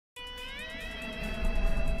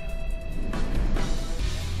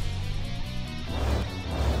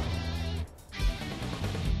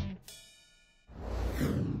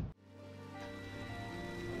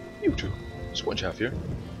Squinch Half here,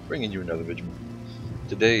 bringing you another video.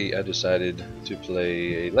 Today I decided to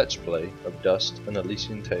play a Let's Play of Dust: An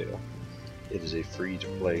Elysian Tale. It is a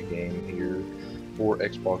free-to-play game here for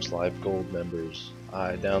Xbox Live Gold members.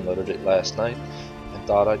 I downloaded it last night and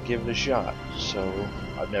thought I'd give it a shot. So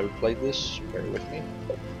I've never played this, bear with me.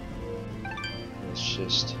 Let's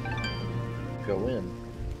just go in.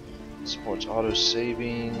 Supports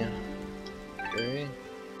auto-saving. Okay.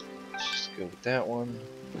 Let's just go with that one.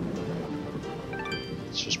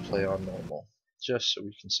 Let's just play on normal, just so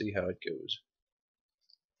we can see how it goes.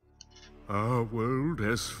 Our world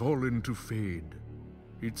has fallen to fade,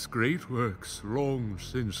 its great works long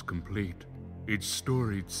since complete, its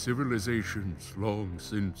storied civilizations long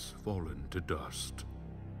since fallen to dust.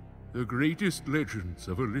 The greatest legends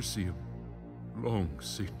of Elysium long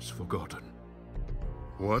since forgotten.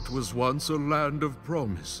 What was once a land of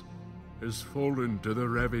promise has fallen to the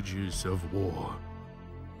ravages of war.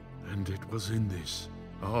 And it was in this,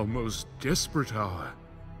 our most desperate hour,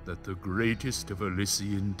 that the greatest of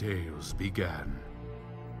Elysian tales began.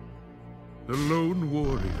 The lone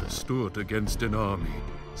warrior stood against an army,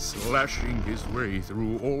 slashing his way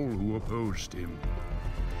through all who opposed him.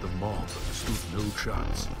 The mob stood no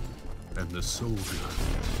chance, and the soldier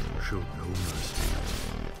showed no mercy.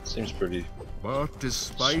 Seems pretty But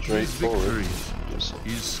despite his victories, Just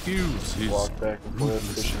his skills, his walk back and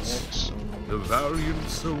forth, pushing ruthlessness, X. the valiant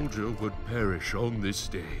soldier would perish on this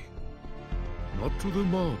day. Not to the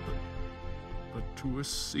mob, but to a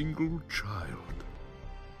single child.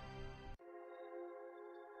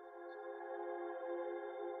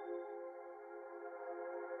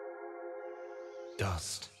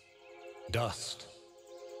 Dust, dust,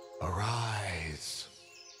 arise.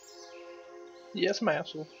 Yes,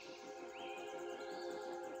 Master.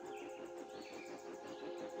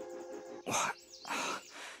 What?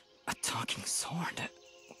 A talking sword?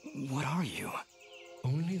 What are you?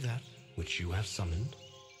 Only that which you have summoned.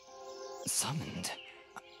 Summoned?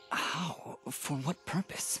 How? For what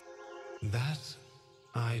purpose? That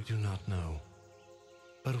I do not know.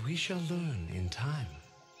 But we shall learn in time.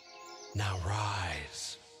 Now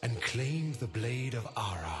rise and claim the blade of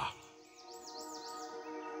Ara.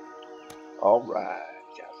 Alright,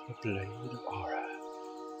 got the blade of Aura.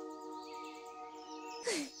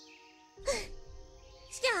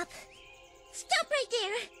 Stop! Stop right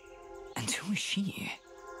there! And who is she?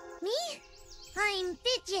 Me? I'm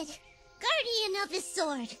Fidget, guardian of the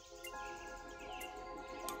sword.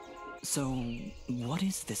 So, what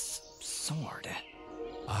is this sword?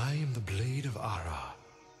 I am the blade of Ara,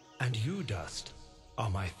 and you, Dust, are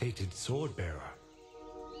my fated sword bearer.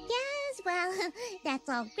 Yes, well, that's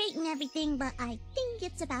all great and everything, but I think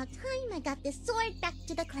it's about time I got this sword back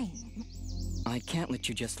to the clan. I can't let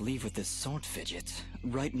you just leave with this sword, Fidget.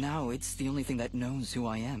 Right now, it's the only thing that knows who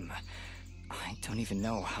I am. I don't even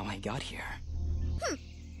know how I got here.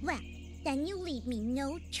 Well, then you leave me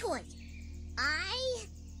no choice. I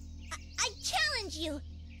challenge you!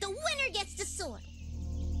 The winner gets the sword!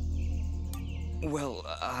 Well,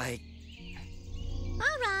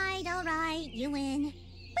 Alright, you win.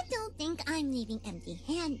 But don't think I'm leaving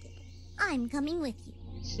empty-handed. I'm coming with you.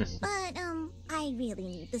 But, I really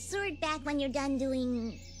need the sword back when you're done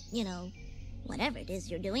doing, you know, whatever it is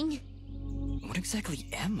you're doing. What exactly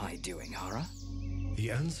am I doing, Ara?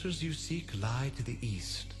 The answers you seek lie to the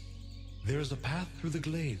east. There is a path through the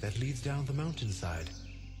glade that leads down the mountainside,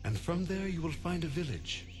 and from there you will find a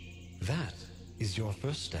village. That is your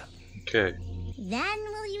first step. Okay, Then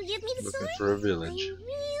will you give me the looking sword? for a village. I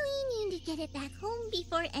really need to get it back home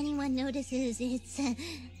before anyone notices it's,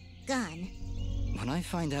 gone. When I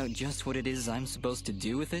find out just what it is I'm supposed to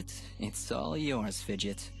do with it, it's all yours,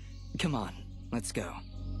 Fidget. Come on, let's go.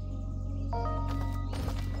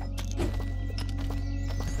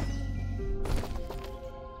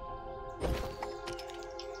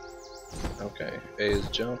 Okay, A is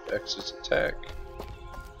jump, X is attack.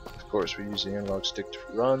 Of course, we use the analog stick to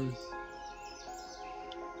run.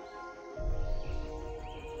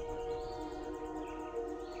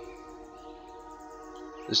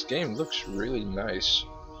 This game looks really nice.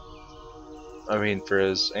 I mean, for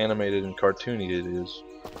as animated and cartoony it is,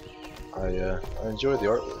 I enjoy the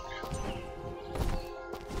artwork.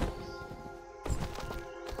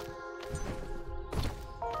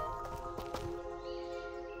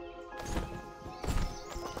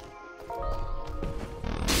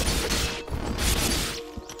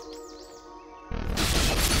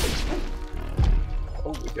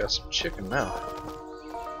 Oh, we got some chicken now.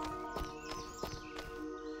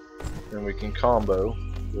 And we can combo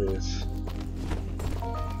with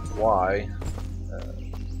Y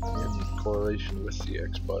in correlation with the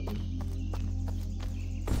X button.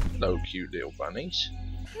 Hello, cute little bunnies.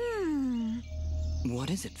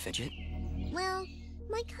 What is it, Fidget? Well,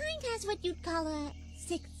 my kind has what you'd call a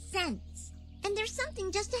sixth sense. And there's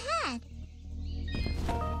something just ahead.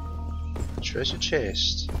 Treasure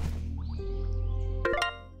chest.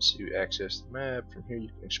 To access the map, from here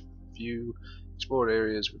you can view explored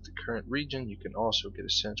areas with the current region. You can also get a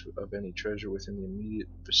sense of any treasure within the immediate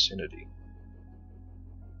vicinity.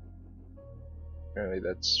 Apparently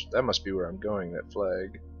that must be where I'm going, that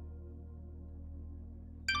flag.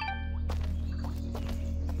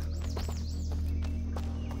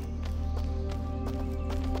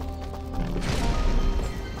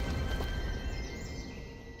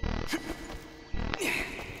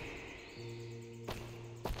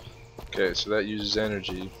 Okay, so that uses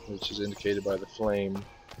energy, which is indicated by the flame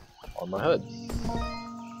on my HUD.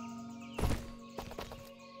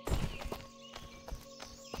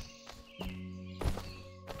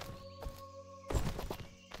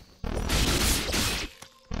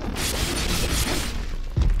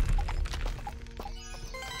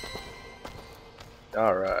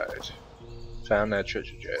 Alright. Found that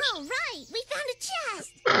treasure chest. All right, we found a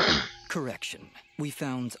chest. Correction. We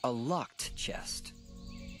found a locked chest.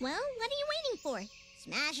 Well, what are you waiting for?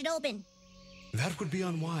 Smash it open. That would be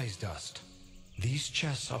unwise, Dust. These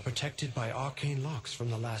chests are protected by arcane locks from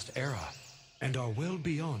the last era, and are well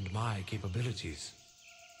beyond my capabilities.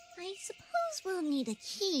 I suppose we'll need a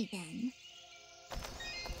key then.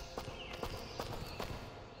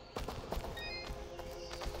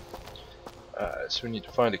 So we need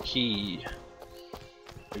to find a key.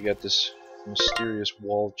 We got this mysterious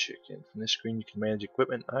wall chicken. From this screen you can manage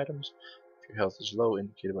equipment and items. If your health is low,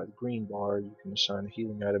 indicated by the green bar, you can assign a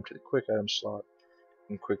healing item to the quick item slot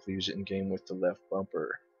and quickly use it in game with the left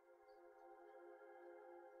bumper.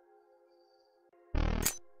 I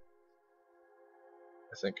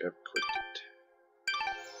think I've clicked it.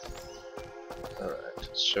 Alright,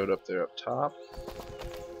 it showed up there up top.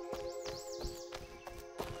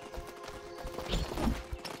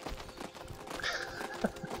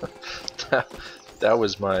 That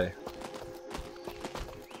was my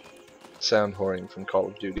sound whoring from Call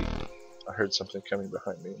of Duty. I heard something coming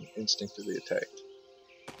behind me and instinctively attacked.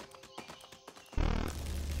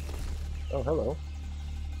 Oh, hello.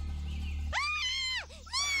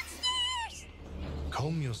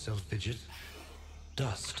 Calm yourself, Fidget.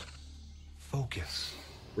 Dust. Focus.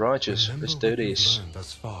 Righteous, Remember let's do what you've this. learned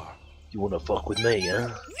thus far. You wanna fuck with me, huh?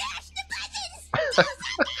 Mash the buttons!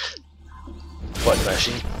 Button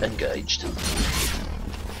mashing engaged.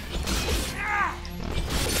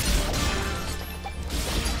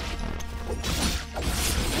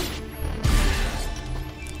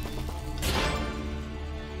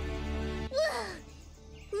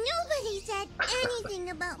 Nobody said anything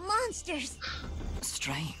about monsters.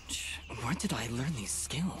 Strange. Where did I learn these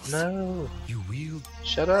skills? No, You wield.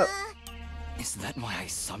 shut up. Is that why I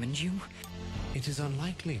summoned you? It is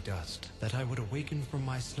unlikely, Dust, that I would awaken from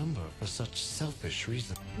my slumber for such selfish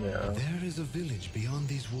reasons. Yeah. There is a village beyond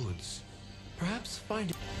these woods. Perhaps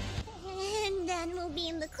find it. And then we'll be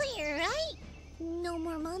in the clear, right? No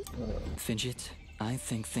more monsters. Fidget, I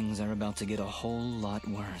think things are about to get a whole lot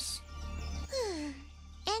worse. And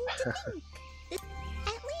to think, at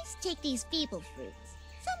least take these feeble fruits.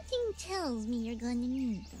 Something tells me you're going to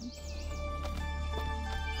need them.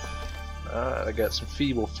 Alright, I got some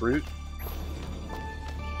feeble fruit.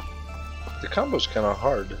 The combo's kind of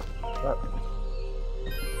hard.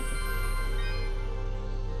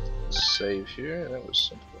 Save here. That was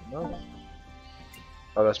simple enough.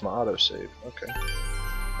 Oh, that's my autosave. Okay.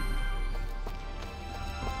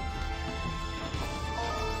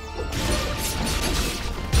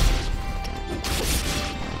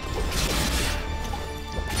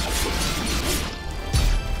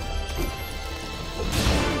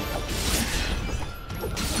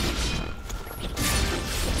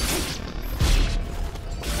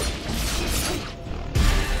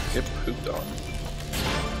 Get pooped on.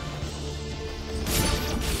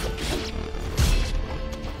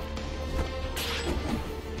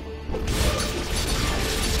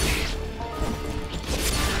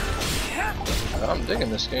 I'm digging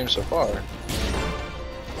this game so far.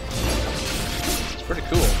 It's pretty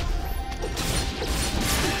cool.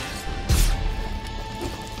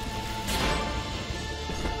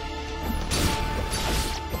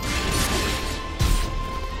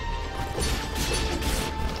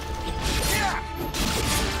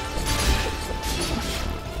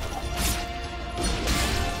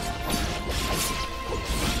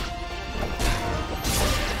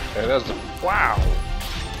 Okay, that's the wow.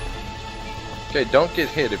 Okay, don't get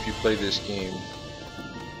hit if you play this game.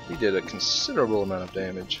 He did a considerable amount of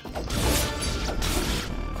damage.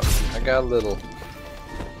 got a little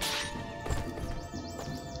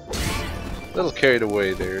carried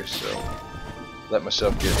away there, so let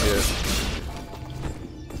myself get hit.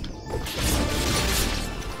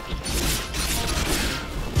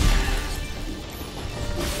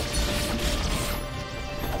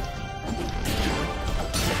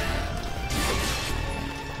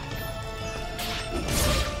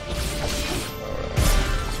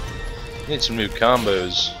 Need some new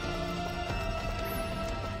combos.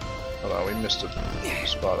 Hold on, we missed a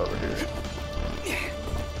spot over here.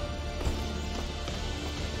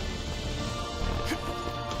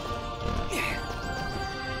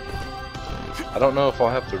 I don't know if I'll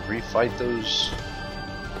have to refight those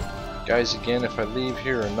guys again if I leave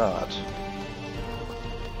here or not.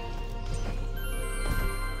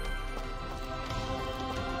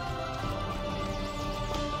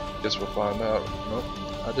 Guess we'll find out. Nope.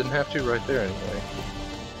 I didn't have to right there anyway.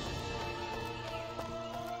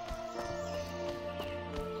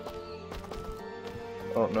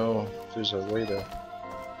 I don't know if there's a way to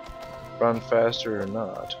run faster or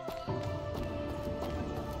not.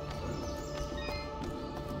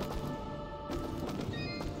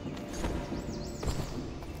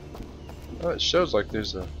 Oh, it shows like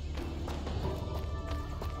there's a...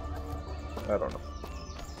 I don't know.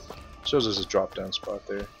 It shows there's a drop down spot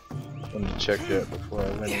there. Wanted to check that before I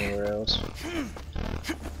went anywhere else.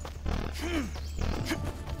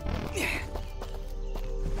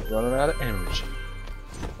 Running out of energy.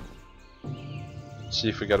 See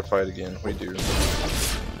if we gotta fight again. We do.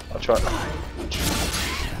 I'll try.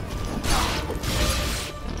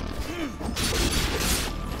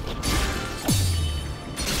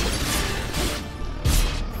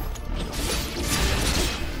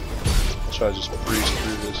 Try to just breeze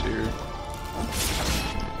through this here.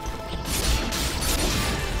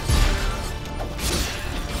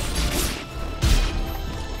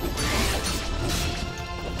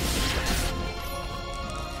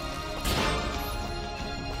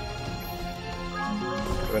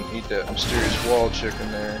 Go ahead and eat that mysterious wall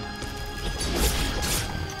chicken there.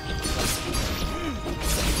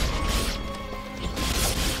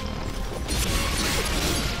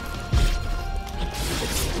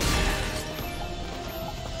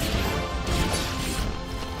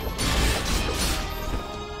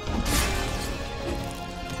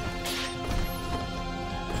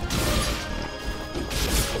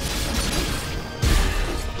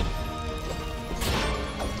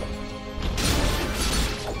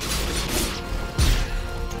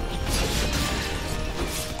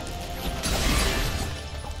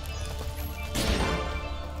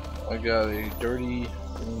 I got a dirty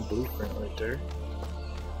blueprint right there.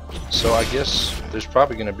 So I guess there's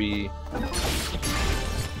probably going to be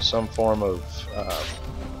some form of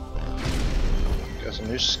got some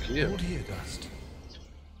new skill. Hold here, Dust.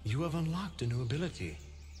 You have unlocked a new ability.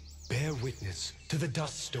 Bear witness to the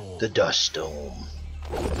dust storm. The dust storm.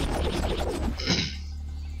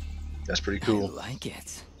 That's pretty cool. I like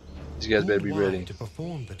it. These guys better be ready. To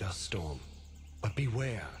perform the dust storm, but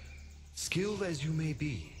beware. Skilled as you may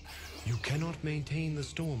be, you cannot maintain the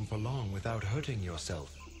storm for long without hurting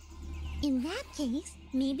yourself. In that case,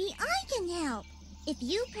 maybe I can help. If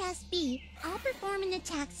you press B, I'll perform an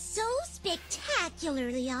attack so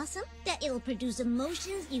spectacularly awesome that it'll produce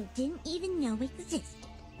emotions you didn't even know existed.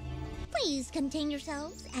 Please contain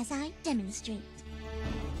yourselves as I demonstrate.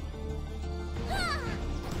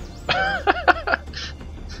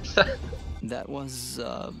 That was,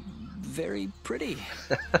 very pretty.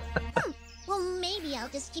 Well, maybe I'll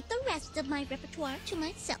just keep the rest of my repertoire to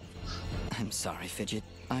myself. I'm sorry, Fidget.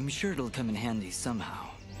 I'm sure it'll come in handy somehow.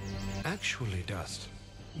 Actually, Dust,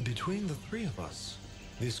 between the three of us,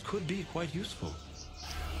 this could be quite useful.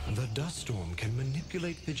 The dust storm can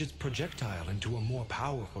manipulate Fidget's projectile into a more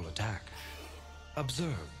powerful attack.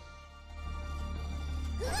 Observe.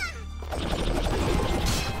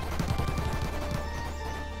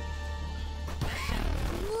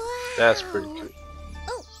 That's pretty cool.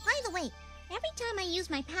 Oh, by the way, every time I use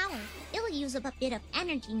my power, it'll use up a bit of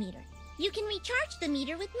energy meter. You can recharge the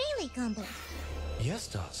meter with melee combos. Yes,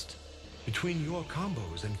 Dust. Between your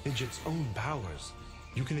combos and Fidget's own powers,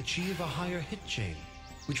 you can achieve a higher hit chain,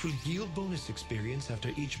 which will yield bonus experience after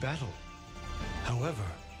each battle. However,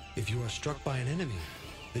 if you are struck by an enemy,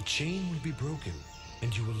 the chain will be broken,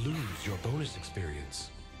 and you will lose your bonus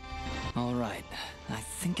experience. All right, I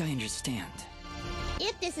think I understand.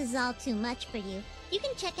 If this is all too much for you, you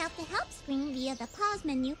can check out the help screen via the pause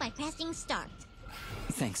menu by pressing start.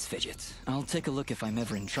 Thanks, Fidget. I'll take a look if I'm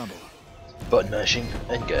ever in trouble. Button mashing,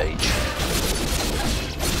 engage.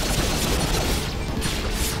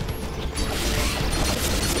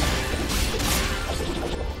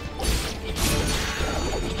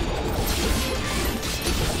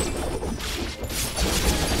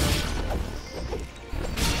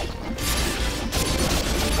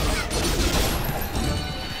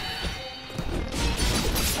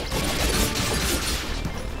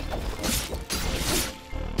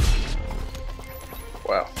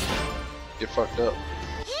 Wow. Get fucked up.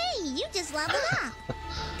 Hey, you just leveled up.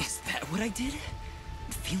 Is that what I did?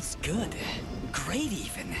 It feels good. Great,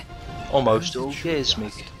 even. Almost Earned true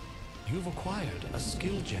orgasmic. dust. You've acquired a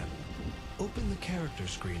skill gem. Open the character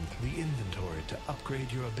screen from the inventory to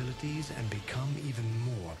upgrade your abilities and become even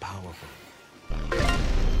more powerful.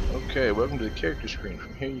 Okay, welcome to the character screen.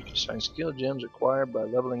 From here you can assign skill gems acquired by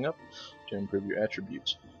leveling up to improve your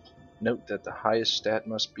attributes. Note that the highest stat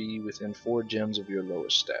must be within 4 gems of your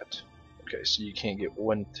lowest stat. Okay, so you can't get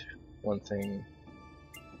one thing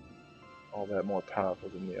all that more powerful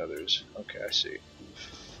than the others. Okay, I see.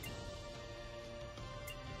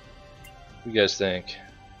 What do you guys think?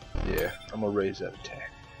 Yeah, I'm gonna raise that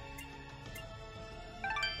attack.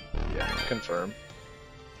 Yeah, confirm.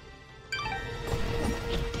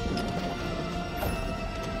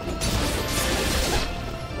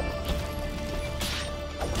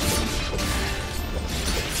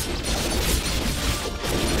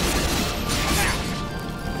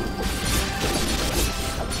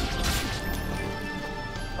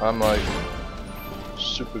 I'm like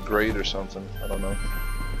super great or something. I don't know.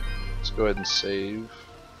 Let's go ahead and save.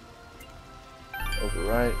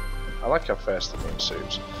 Overwrite. I like how fast the game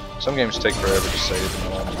saves. Some games take forever to save,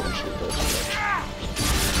 and I'm pretty sure it does much.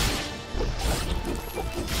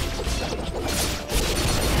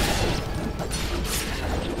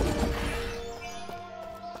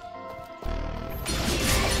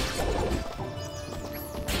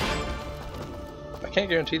 I can't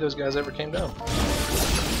guarantee those guys ever came down.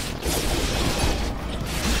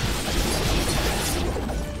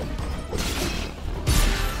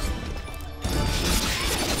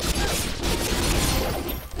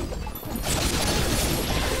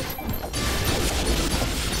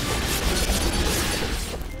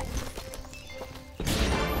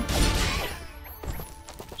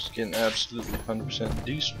 Just getting absolutely 100%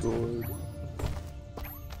 destroyed.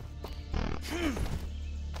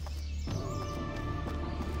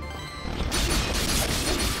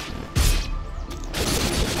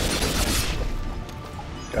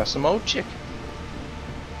 Got some old chicken.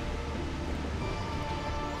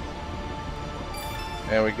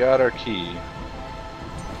 And we got our key.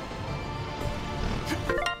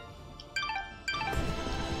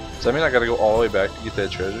 Does that mean I gotta go all the way back to get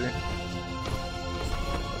that treasure?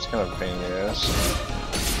 That's kind of a pain in the ass.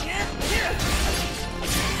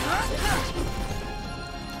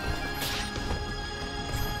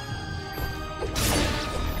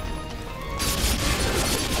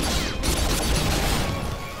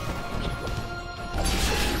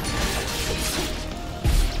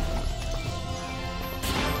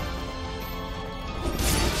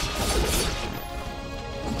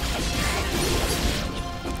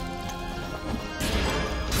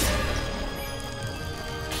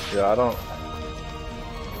 Yeah, I don't.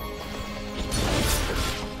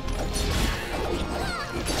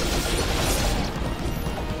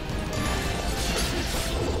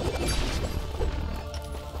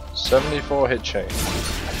 $74 hit chain.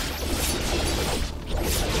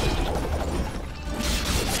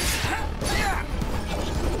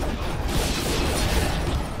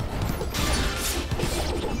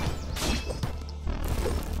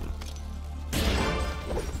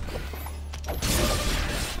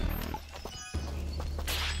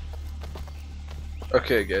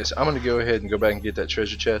 Okay guys, I'm gonna go ahead and go back and get that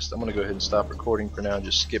treasure chest. I'm gonna go ahead and stop recording for now and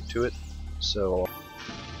just skip to it. So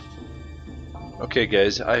okay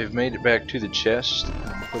guys, I've made it back to the chest.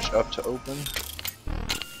 Push up to open.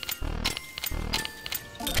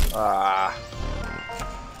 Ah,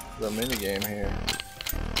 the minigame here.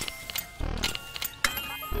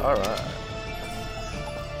 Alright.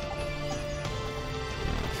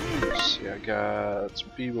 Let's see, I got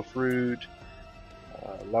some beetle fruit,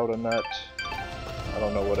 lauda nut. I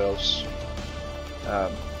don't know what else.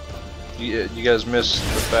 You guys missed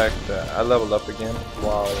the fact that I leveled up again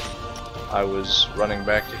while I was running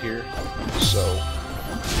back to here, so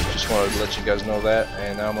just wanted to let you guys know that.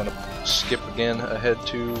 And now I'm gonna skip again ahead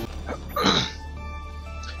to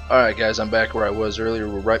alright guys, I'm back where I was earlier.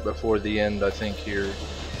 We're right before the end, I think, here,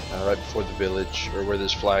 right before the village, or where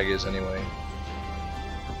this flag is anyway.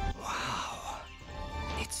 Wow.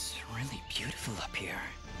 It's really beautiful up here.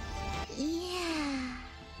 Yeah.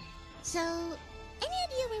 So, any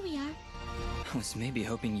idea where we are? I was maybe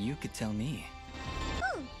hoping you could tell me.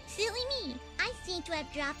 Oh, silly me. I seem to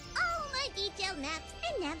have dropped all my detailed maps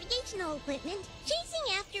and navigational equipment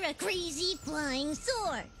chasing after a crazy flying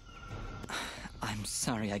sword. I'm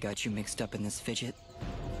sorry I got you mixed up in this fidget.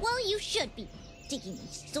 Well, you should be. Taking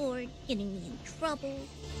my sword, getting me in trouble.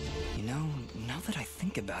 You know, now that I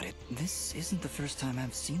think about it, this isn't the first time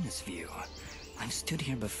I've seen this view. I've stood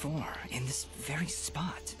here before, in this very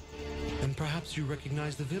spot. And perhaps you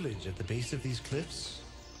recognize the village at the base of these cliffs?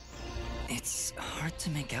 It's hard to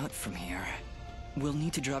make out from here. We'll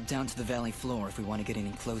need to drop down to the valley floor if we want to get any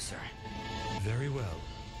closer. Very well.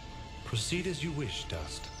 Proceed as you wish,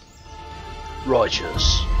 Dust.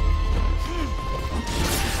 Righteous.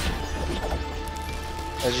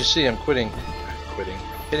 As you see, I'm hitting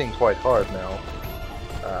quite hard now.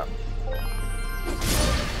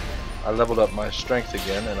 I leveled up my strength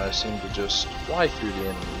again, and I seem to just fly through the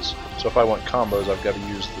enemies. So if I want combos, I've got to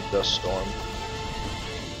use the Dust Storm.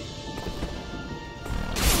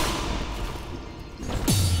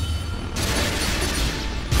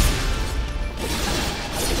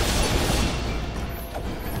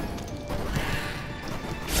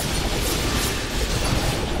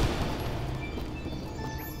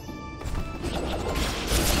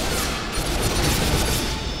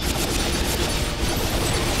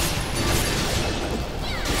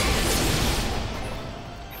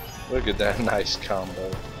 Look at that nice combo.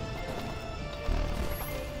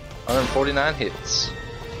 149 hits.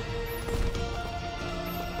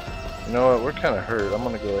 You know what, we're kind of hurt. I'm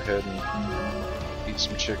gonna go ahead and eat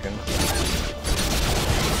some chicken.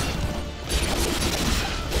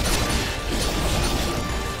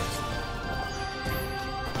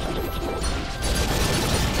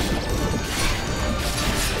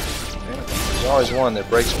 There's always one that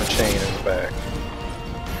breaks my chain in the back.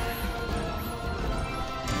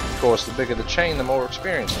 Of course, the bigger the chain, the more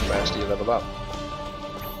experience and faster you level up.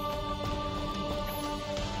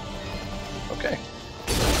 Okay.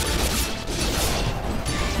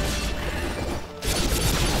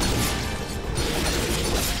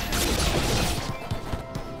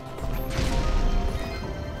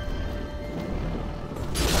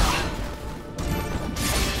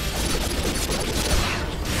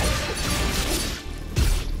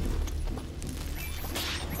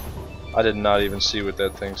 I did not even see what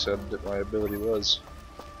that thing said that my ability was.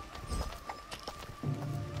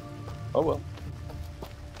 Oh well.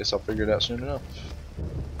 Guess I'll figure it out soon enough.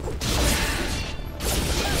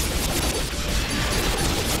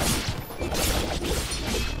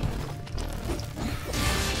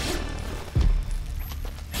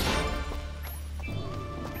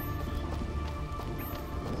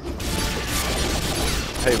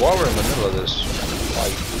 Hey, while we're in the middle of this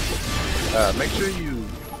fight, make sure you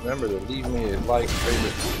remember to leave me a like,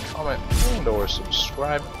 favorite, comment, and or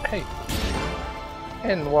subscribe. Hey,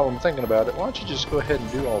 and while I'm thinking about it, why don't you just go ahead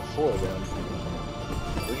and do all 4 of them?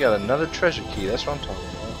 We got another treasure key, that's what I'm talking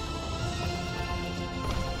about.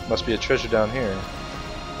 Must be a treasure down here.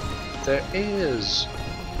 There is.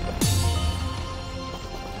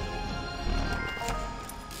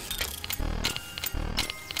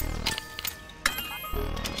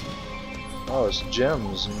 Oh, it's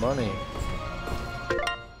gems and money.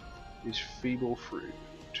 Is feeble fruit.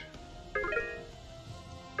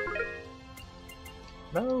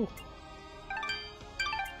 No.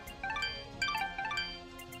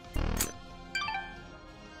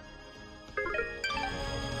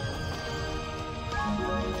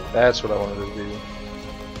 That's what I wanted to do.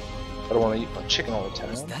 I don't want to eat my chicken all the time.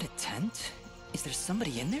 Is that a tent? Is there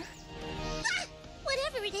somebody in there? Ah,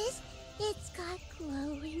 whatever it is, it's got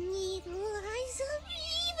glowing evil eyes of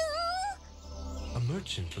evil. A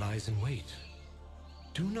merchant lies in wait.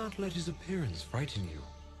 Do not let his appearance frighten you.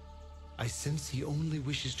 I sense he only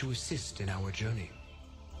wishes to assist in our journey.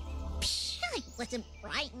 Psh, I wasn't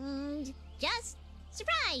frightened. Just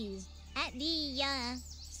surprised at the,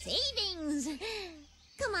 savings.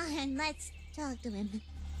 Come on, let's talk to him.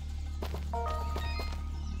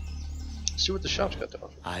 See what the shop's got to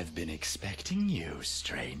offer. I've been expecting you,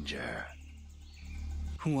 stranger.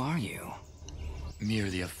 Who are you?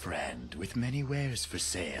 Merely a friend with many wares for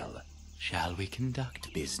sale. Shall we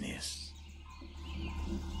conduct business?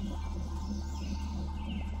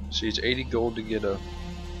 See, it's 80 gold to get one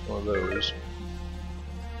of those.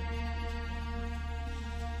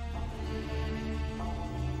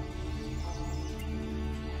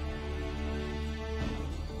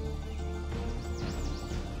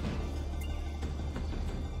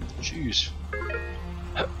 Jeez.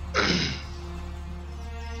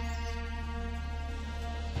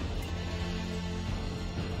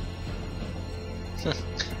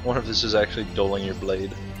 Wonder if this is actually dulling your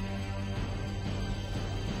blade.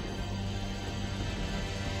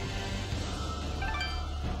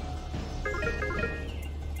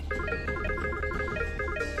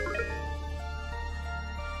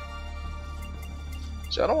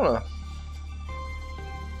 See, I don't want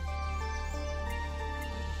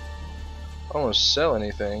to sell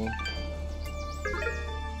anything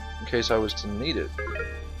in case I was to need it.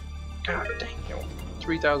 God dang it.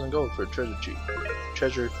 3,000 gold for a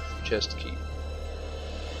treasure chest key.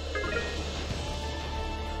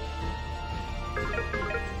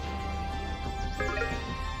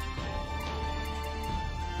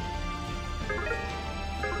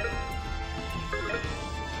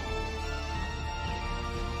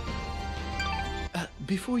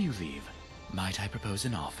 Before you leave, might I propose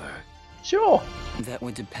an offer? Sure. That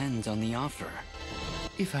would depend on the offer.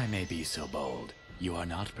 If I may be so bold, you are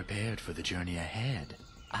not prepared for the journey ahead.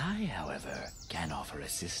 I, however, can offer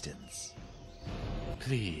assistance.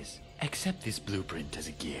 Please, accept this blueprint as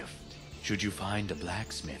a gift. Should you find a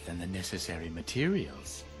blacksmith and the necessary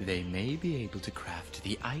materials, they may be able to craft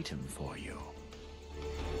the item for you.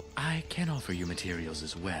 I can offer you materials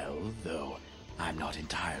as well, though I'm not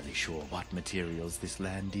entirely sure what materials this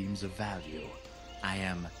land deems of value. I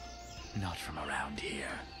am not from around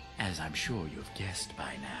here, as I'm sure you've guessed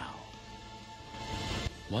by now.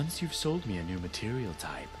 Once you've sold me a new material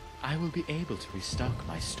type, I will be able to restock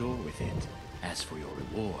my store with it. As for your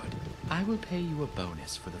reward, I will pay you a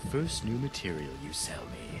bonus for the first new material you sell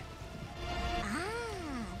me.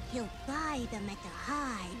 Ah, he'll buy them at a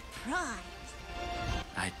high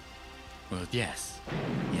price. Well, yes.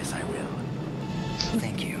 Yes, I will.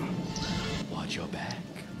 Thank you. Watch your back,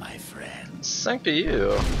 my friend. Thank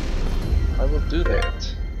you. I will do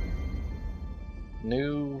that. A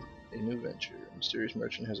new venture. Mysterious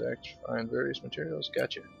merchant has asked to find various materials.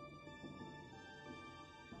 Gotcha.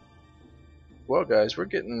 Well, guys, we're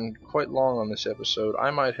getting quite long on this episode. I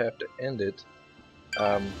might have to end it.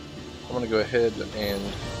 I'm going to go ahead and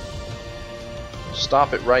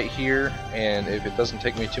stop it right here, and if it doesn't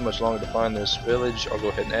take me too much longer to find this village, I'll go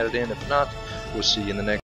ahead and add it in. If not, we'll see you in the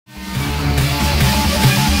next